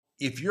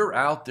if you're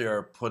out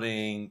there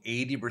putting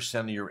 80%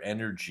 of your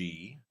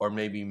energy or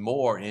maybe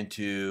more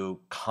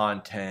into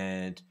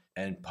content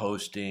and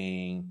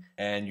posting,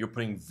 and you're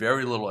putting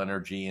very little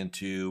energy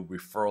into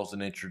referrals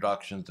and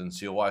introductions and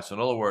COI. So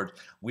in other words,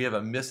 we have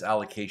a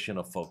misallocation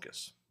of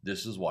focus.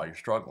 This is why you're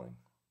struggling.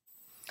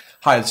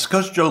 Hi, this is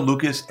Coach Joe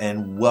Lucas,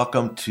 and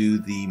welcome to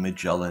the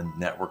Magellan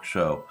Network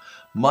Show.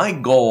 My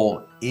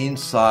goal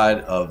inside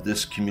of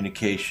this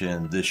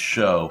communication, this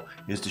show,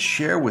 is to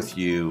share with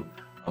you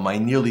my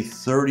nearly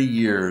 30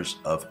 years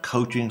of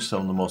coaching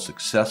some of the most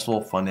successful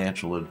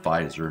financial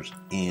advisors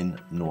in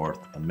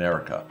North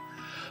America.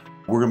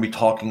 We're going to be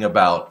talking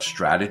about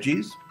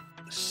strategies,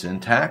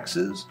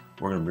 syntaxes.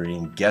 We're going to be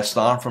bringing guests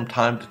on from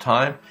time to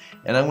time,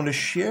 and I'm going to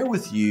share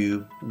with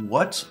you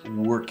what's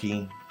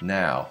working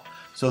now.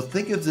 So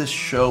think of this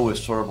show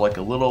as sort of like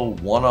a little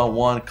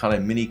one-on-one kind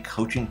of mini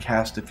coaching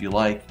cast, if you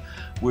like,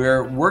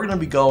 where we're going to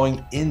be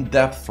going in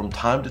depth from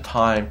time to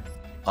time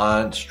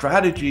on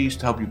strategies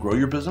to help you grow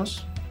your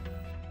business,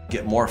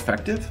 get more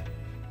effective,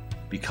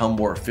 become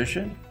more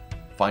efficient,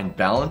 find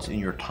balance in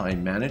your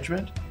time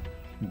management,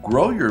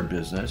 grow your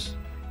business,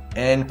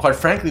 and quite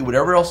frankly,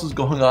 whatever else is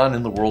going on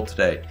in the world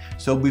today.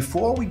 So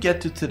before we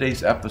get to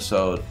today's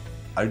episode,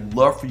 I'd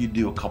love for you to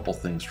do a couple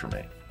things for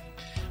me.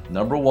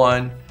 Number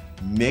one,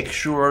 make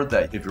sure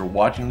that if you're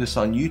watching this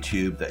on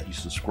YouTube, that you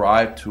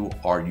subscribe to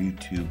our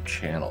YouTube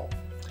channel.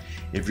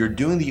 If you're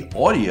doing the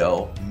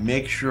audio,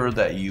 make sure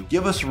that you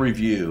give us a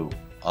review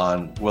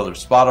on whether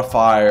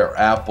Spotify or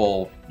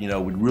Apple.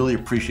 We'd really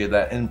appreciate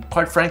that. And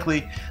quite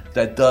frankly,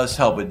 that does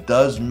help. It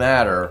does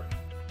matter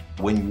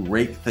when you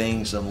rate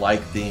things and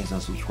like things and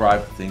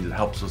subscribe to things. It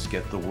helps us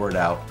get the word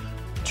out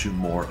to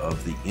more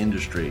of the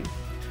industry.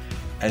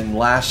 And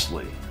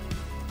lastly,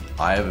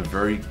 I have a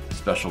very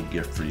special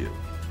gift for you.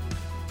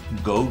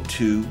 Go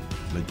to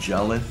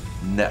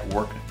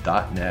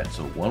MagellanNetwork.net,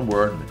 so one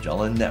word,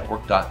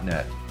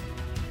 MagellanNetwork.net,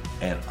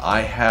 and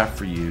I have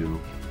for you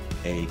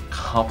a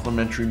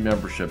complimentary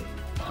membership,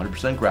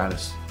 100%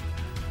 gratis,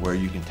 where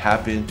you can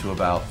tap into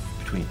about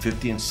between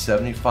 50 and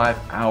 75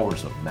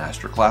 hours of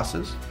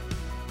masterclasses,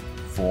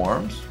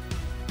 forms,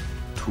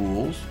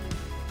 tools,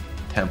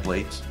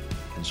 templates,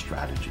 and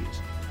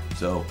strategies.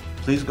 So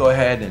please go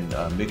ahead and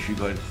make sure you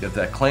go ahead and get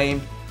that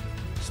claimed.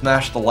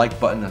 Smash the like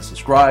button and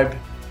subscribe.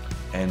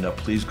 And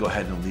please go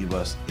ahead and leave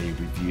us a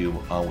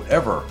review on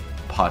whatever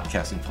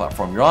podcasting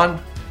platform you're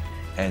on.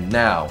 And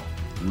now,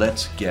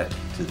 let's get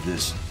to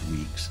this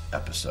week's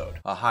episode.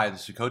 Hi,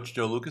 this is Coach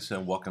Joe Lucas,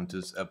 and welcome to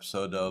this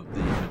episode of the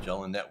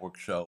Magellan Network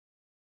Show.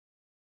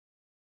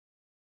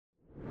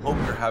 Hope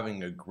you're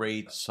having a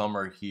great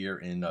summer here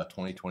in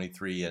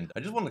 2023. And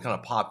I just want to kind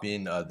of pop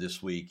in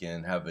this week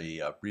and have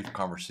a brief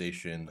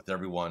conversation with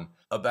everyone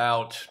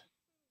about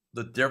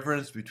the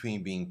difference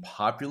between being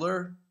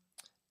popular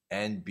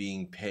and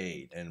being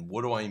paid. And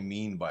what do I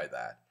mean by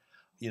that?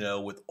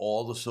 With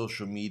all the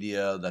social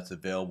media that's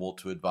available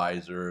to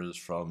advisors,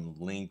 from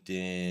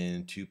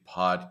LinkedIn to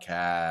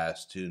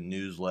podcasts to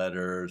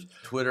newsletters,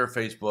 Twitter,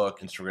 Facebook,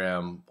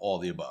 Instagram, all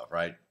the above,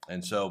 right?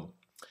 And so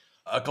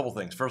a couple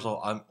things. First of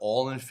all, I'm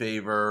all in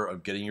favor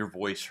of getting your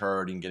voice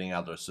heard and getting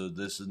out there. So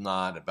this is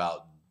not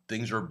about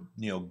things are,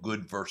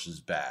 good versus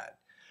bad.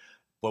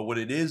 But what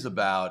it is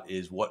about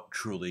is what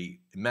truly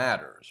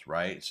matters,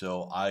 right?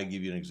 So I'll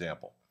give you an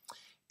example.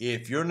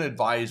 If you're an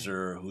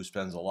advisor who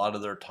spends a lot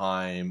of their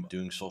time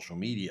doing social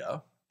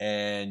media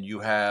and you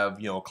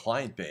have, a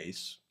client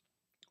base,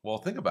 well,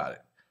 think about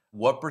it.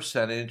 What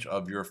percentage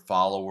of your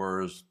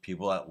followers,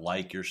 people that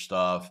like your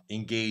stuff,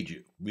 engage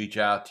you, reach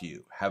out to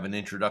you, have an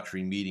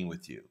introductory meeting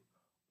with you,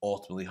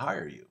 ultimately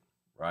hire you,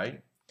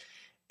 right?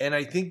 And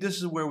I think this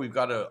is where we've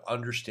got to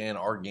understand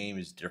our game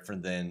is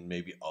different than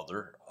maybe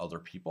other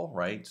people,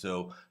 right?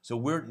 So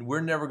we're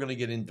never going to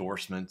get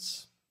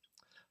endorsements.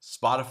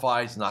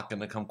 Spotify's not going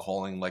to come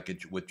calling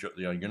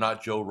you're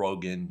not Joe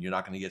Rogan. You're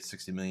not going to get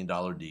 $60 million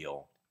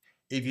deal.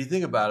 If you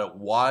think about it,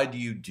 why do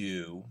you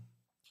do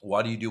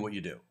what you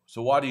do?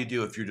 So why do you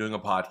do if you're doing a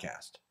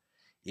podcast,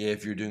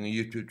 if you're doing a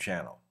YouTube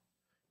channel,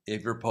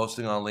 if you're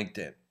posting on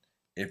LinkedIn,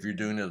 if you're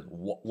doing this,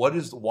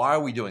 why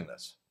are we doing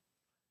this?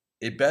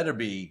 It better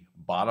be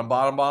bottom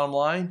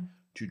line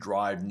to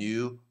drive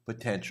new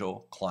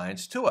potential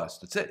clients to us.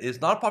 That's it. It's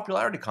not a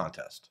popularity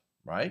contest,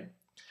 right?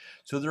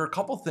 So there are a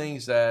couple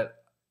things that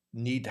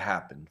need to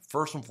happen.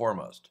 First and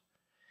foremost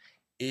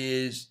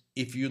is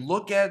if you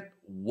look at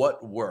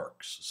what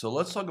works. So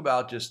let's talk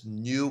about just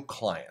new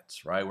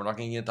clients, right? We're not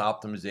going to get into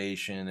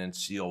optimization and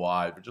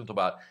COI. We're just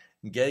about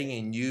getting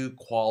a new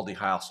quality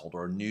household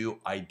or a new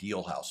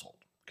ideal household,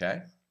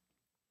 okay?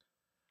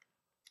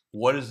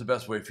 What is the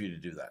best way for you to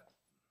do that?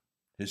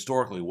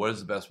 Historically, what is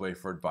the best way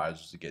for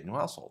advisors to get a new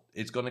household?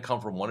 It's going to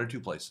come from one or two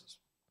places.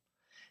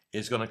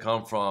 It's going to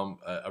come from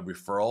a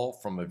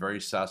referral from a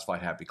very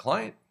satisfied, happy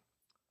client,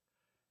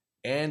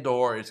 and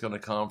or it's going to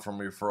come from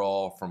a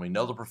referral from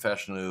another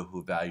professional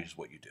who values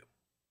what you do.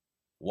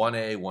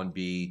 1A,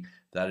 1B,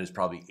 that is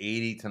probably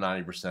 80 to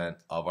 90%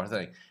 of our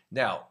thing.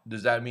 Now,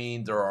 does that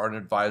mean there aren't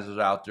advisors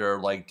out there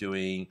like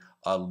doing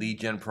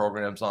lead gen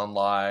programs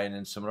online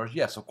and seminars?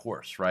 Yes, of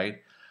course, right?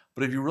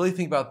 But if you really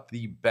think about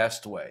the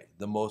best way,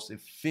 the most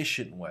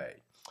efficient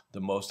way, the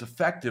most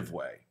effective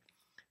way,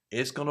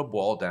 it's going to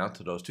boil down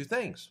to those two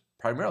things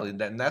primarily.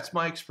 And that's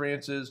my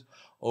experiences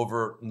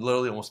over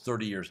literally almost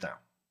 30 years now.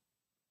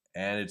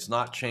 And it's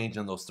not changed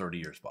in those 30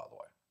 years, by the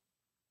way.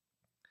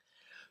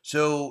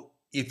 So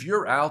if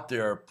you're out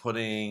there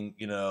putting,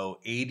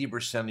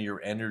 80% of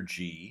your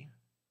energy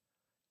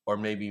or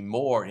maybe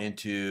more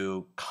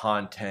into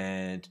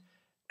content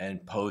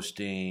and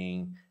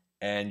posting,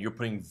 and you're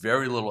putting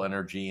very little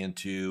energy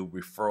into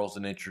referrals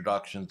and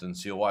introductions and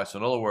COI. So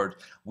in other words,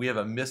 we have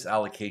a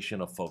misallocation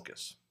of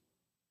focus.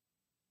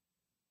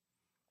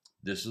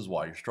 This is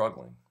why you're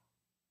struggling.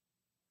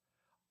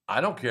 I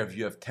don't care if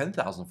you have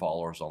 10,000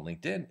 followers on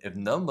LinkedIn. If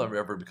none of them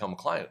ever become a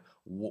client,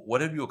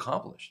 what have you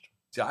accomplished?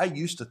 See, I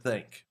used to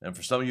think, and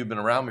for some of you who've been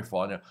around me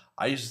for a while,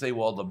 I used to say,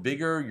 well, the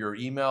bigger your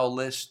email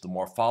list, the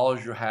more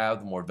followers you have,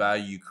 the more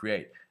value you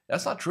create.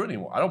 That's not true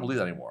anymore. I don't believe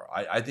that anymore.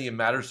 I think it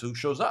matters who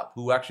shows up,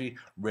 who actually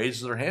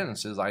raises their hand and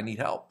says, I need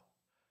help.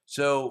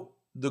 So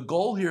the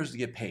goal here is to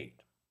get paid.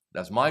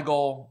 That's my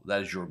goal.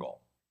 That is your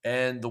goal.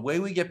 And the way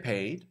we get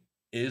paid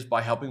is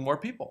by helping more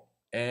people.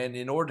 And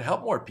in order to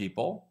help more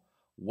people,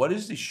 what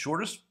is the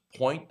shortest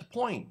point to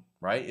point,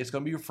 right? It's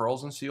going to be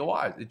referrals and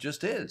COIs. It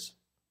just is.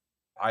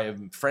 I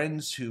have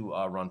friends who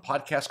run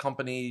podcast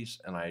companies,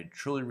 and I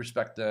truly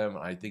respect them.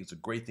 And I think it's a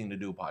great thing to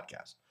do a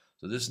podcast.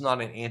 So this is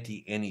not an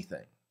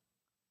anti-anything.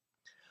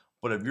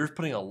 But if you're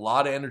putting a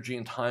lot of energy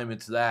and time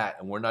into that,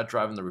 and we're not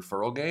driving the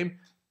referral game,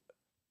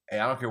 hey,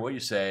 I don't care what you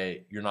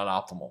say, you're not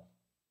optimal.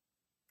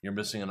 You're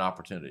missing an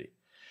opportunity.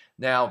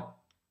 Now,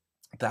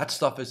 that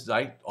stuff is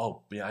I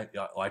posted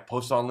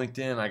on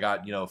LinkedIn, I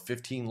got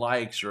 15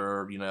 likes,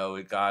 or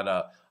it got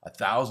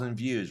 1,000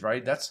 views,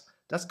 right? That's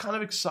kind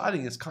of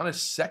exciting. It's kind of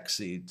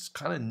sexy. It's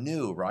kind of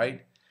new,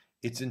 right?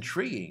 It's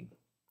intriguing.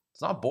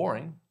 It's not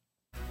boring.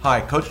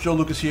 Hi, Coach Joe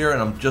Lucas here,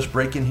 and I'm just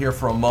breaking here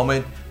for a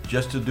moment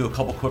just to do a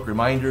couple quick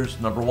reminders.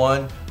 Number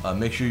one,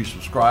 make sure you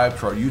subscribe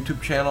to our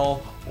YouTube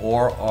channel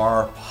or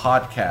our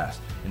podcast.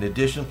 In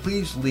addition,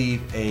 please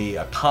leave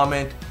a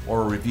comment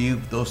or a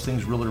review. Those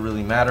things really,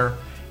 really matter.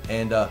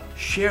 And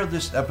share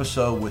this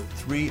episode with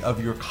 3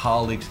 of your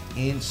colleagues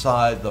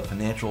inside the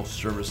financial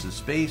services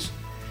space.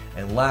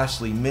 And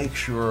lastly, make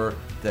sure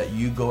that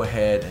you go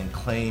ahead and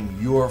claim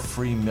your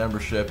free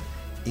membership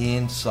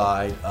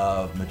inside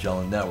of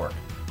Magellan Network.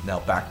 Now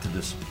back to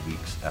this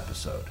week's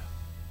episode.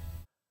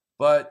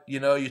 But,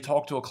 you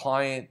talk to a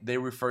client, they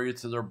refer you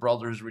to their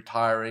brother who's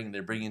retiring, they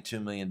bring in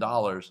 $2 million.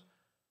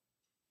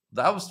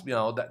 That was,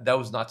 that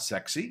was not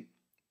sexy.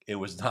 It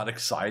was not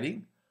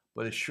exciting,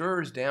 but it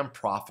sure is damn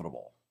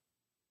profitable.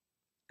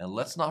 And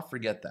let's not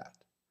forget that.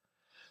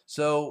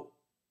 So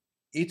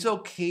it's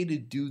okay to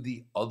do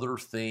the other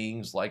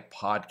things like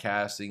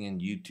podcasting and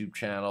YouTube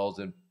channels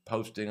and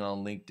posting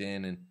on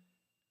LinkedIn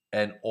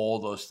and all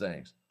those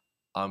things.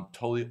 I'm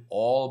totally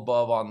all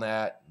above on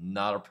that.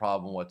 Not a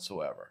problem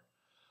whatsoever.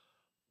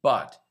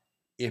 But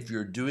if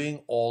you're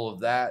doing all of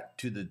that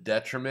to the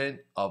detriment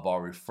of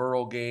our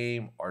referral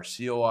game, our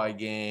COI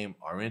game,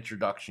 our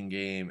introduction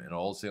game, and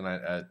all those things,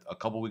 a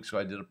couple of weeks ago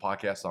I did a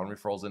podcast on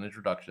referrals and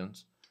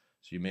introductions.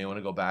 So you may want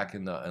to go back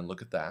and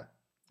look at that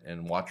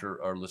and watch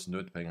or listen to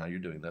it, depending on how you're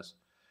doing this.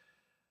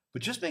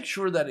 But just make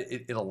sure that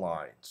it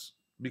aligns.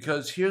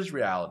 Because here's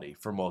reality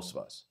for most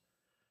of us.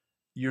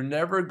 You're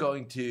never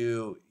going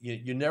to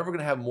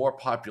have more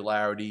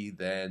popularity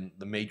than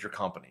the major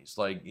companies.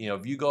 Like,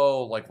 if you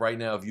go, like right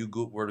now, if you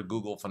were to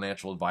Google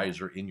financial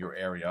advisor in your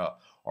area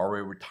or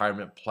a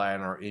retirement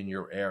planner in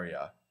your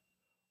area,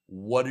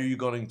 what are you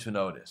going to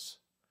notice?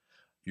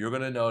 You're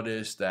going to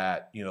notice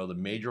that, the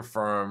major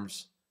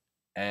firms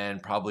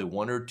and probably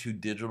 1 or 2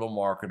 digital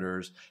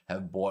marketers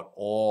have bought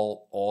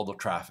all the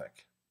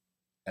traffic,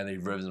 and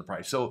they've risen the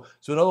price. So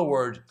in other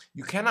words,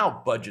 you can't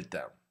out budget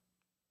them.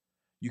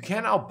 You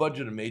can't out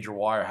budget a major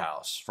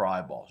wirehouse for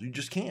eyeballs. You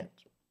just can't.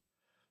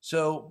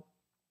 So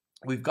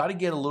we've got to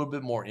get a little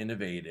bit more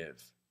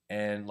innovative.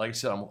 And like I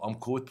said, I'm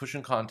cool with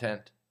pushing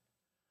content,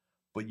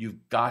 but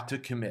you've got to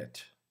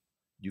commit.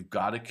 You've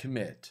got to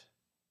commit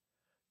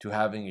to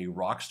having a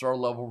rockstar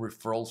level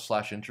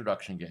referral /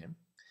 introduction game.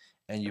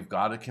 And you've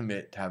got to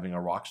commit to having a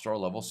rockstar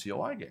level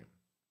COI game.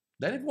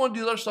 Then if you want to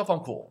do other stuff, I'm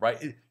cool, right?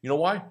 You know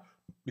why?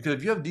 Because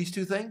if you have these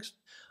 2 things,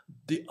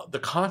 the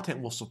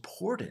content will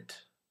support it.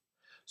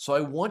 So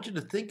I want you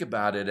to think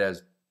about it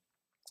as,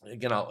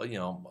 again,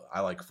 I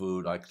like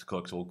food, I like to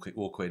cook, so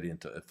we'll equate it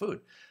into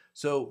food.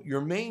 So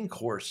your main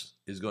course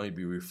is going to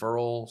be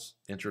referrals,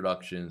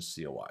 introductions,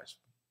 COIs.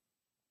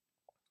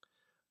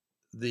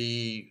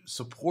 The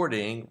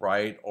supporting,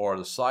 right, or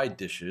the side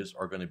dishes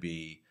are going to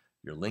be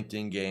your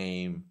LinkedIn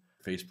game,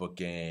 Facebook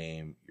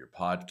game, your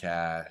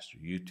podcast,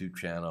 your YouTube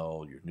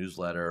channel, your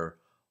newsletter,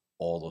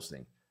 all those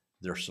things.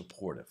 They're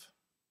supportive,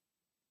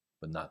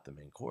 but not the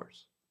main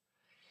course.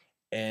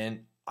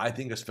 And I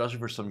think especially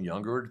for some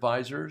younger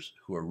advisors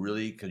who are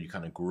really, because you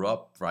kind of grew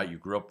up, right? You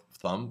grew up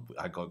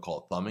I call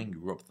it thumbing. You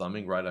grew up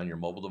thumbing right on your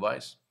mobile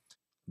device,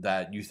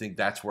 that you think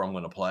that's where I'm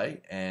going to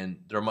play. And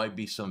there might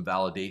be some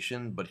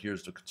validation, but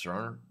here's the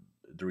concern,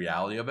 the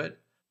reality of it.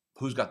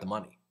 who's got the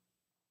money,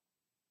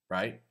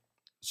 right?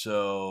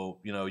 So,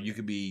 you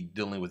could be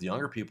dealing with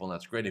younger people, and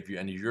that's great. If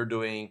you're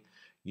doing,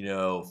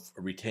 a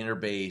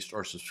retainer-based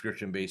or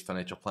subscription-based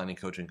financial planning,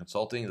 coaching,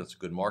 consulting, that's a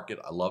good market.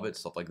 I love it,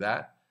 stuff like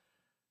that.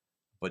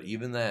 But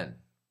even then,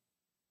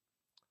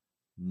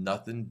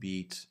 nothing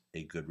beats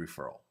a good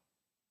referral,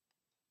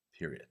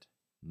 period.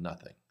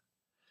 Nothing.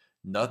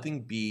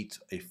 Nothing beats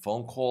a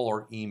phone call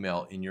or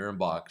email in your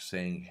inbox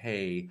saying,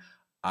 hey,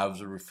 I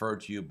was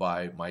referred to you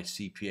by my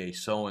CPA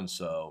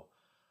so-and-so.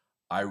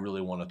 I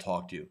really want to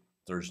talk to you.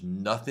 There's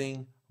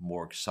nothing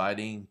more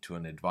exciting to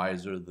an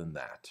advisor than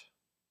that,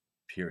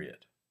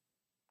 period.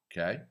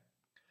 Okay?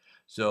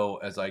 So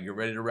as I get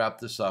ready to wrap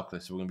this up,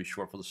 because we're going to be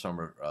short for the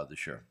summer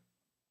this year,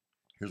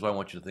 here's what I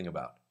want you to think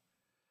about.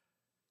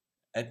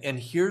 And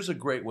here's a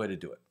great way to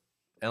do it.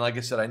 And like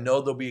I said, I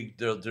know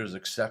there's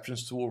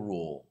exceptions to a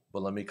rule,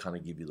 but let me kind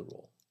of give you the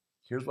rule.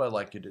 Here's what I'd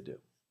like you to do.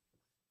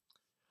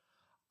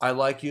 I'd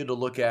like you to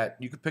look at,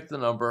 you could pick the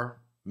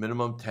number,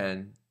 minimum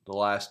 10, the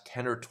last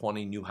 10 or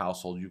 20 new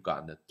households you've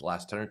gotten, the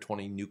last 10 or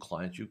 20 new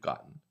clients you've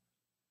gotten.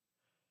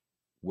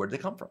 Where'd they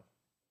come from?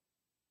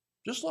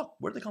 Just look,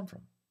 where'd they come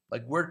from?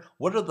 Like,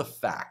 what are the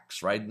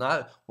facts, right?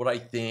 Not what I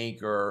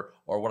think or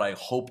what I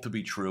hope to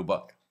be true,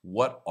 but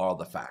what are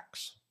the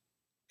facts?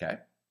 Okay?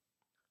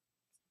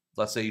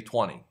 Let's say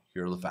 20.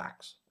 Here are the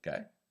facts.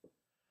 Okay?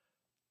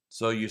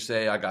 So you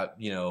say I got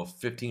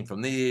 15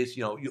 from these.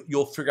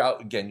 You'll figure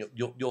out again.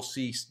 You'll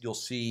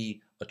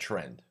see a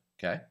trend.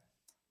 Okay?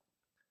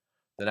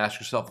 Then ask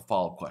yourself a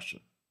follow-up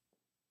question.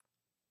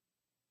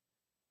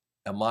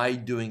 Am I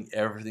doing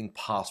everything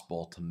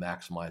possible to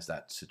maximize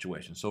that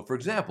situation? So for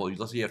example,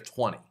 let's say you have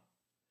 20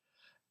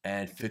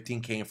 and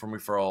 15 came from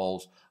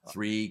referrals,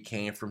 3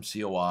 came from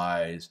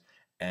COIs,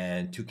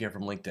 and 2 came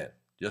from LinkedIn.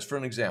 Just for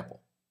an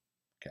example.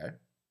 Okay?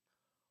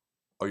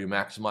 Are you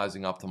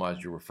maximizing,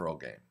 optimize your referral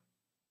game?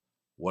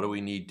 What do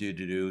we need to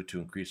do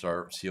to increase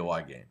our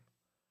COI game?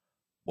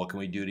 What can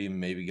we do to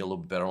maybe get a little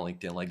bit better on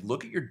LinkedIn? Like,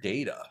 look at your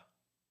data.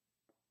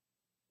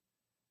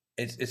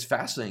 It's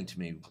fascinating to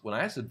me. When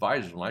I ask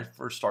advisors, when I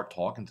first start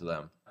talking to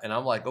them, and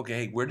I'm like,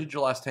 okay, hey, where did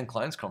your last 10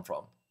 clients come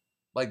from?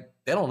 Like,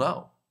 they don't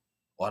know.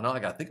 Well, now I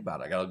got to think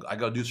about it. I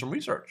got to do some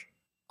research.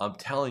 I'm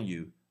telling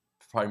you,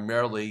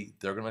 primarily,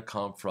 they're going to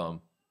come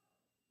from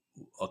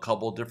a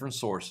couple of different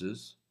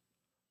sources,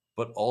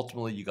 but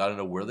ultimately, you got to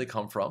know where they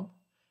come from,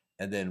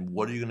 and then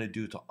what are you going to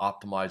do to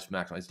optimize,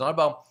 maximize?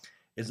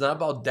 It's not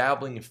about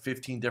dabbling in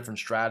 15 different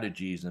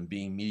strategies and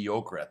being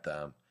mediocre at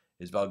them.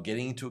 It's about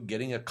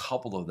getting a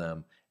couple of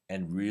them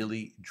and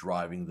really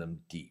driving them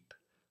deep.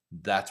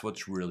 That's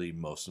what's really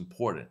most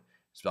important.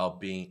 It's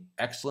about being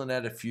excellent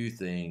at a few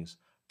things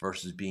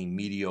versus being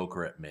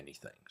mediocre at many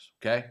things.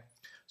 Okay?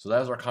 So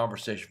that is our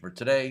conversation for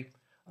today.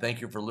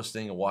 Thank you for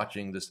listening and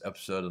watching this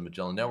episode of the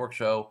Magellan Network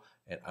Show,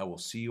 and I will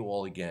see you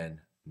all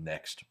again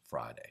next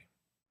Friday.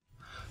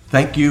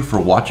 Thank you for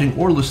watching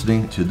or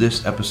listening to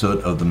this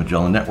episode of the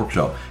Magellan Network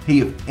Show. Hey,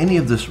 if any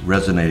of this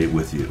resonated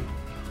with you,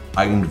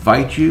 I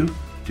invite you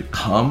to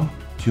come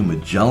to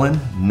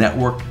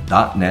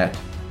MagellanNetwork.net,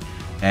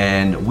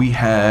 and we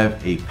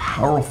have a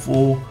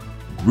powerful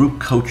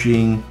group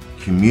coaching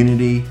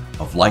community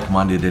of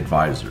like-minded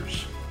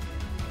advisors.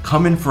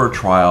 Come in for a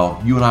trial.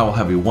 You and I will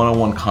have a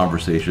one-on-one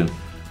conversation.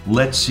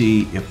 Let's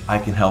see if I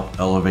can help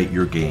elevate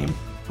your game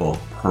both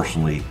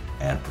personally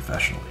and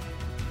professionally.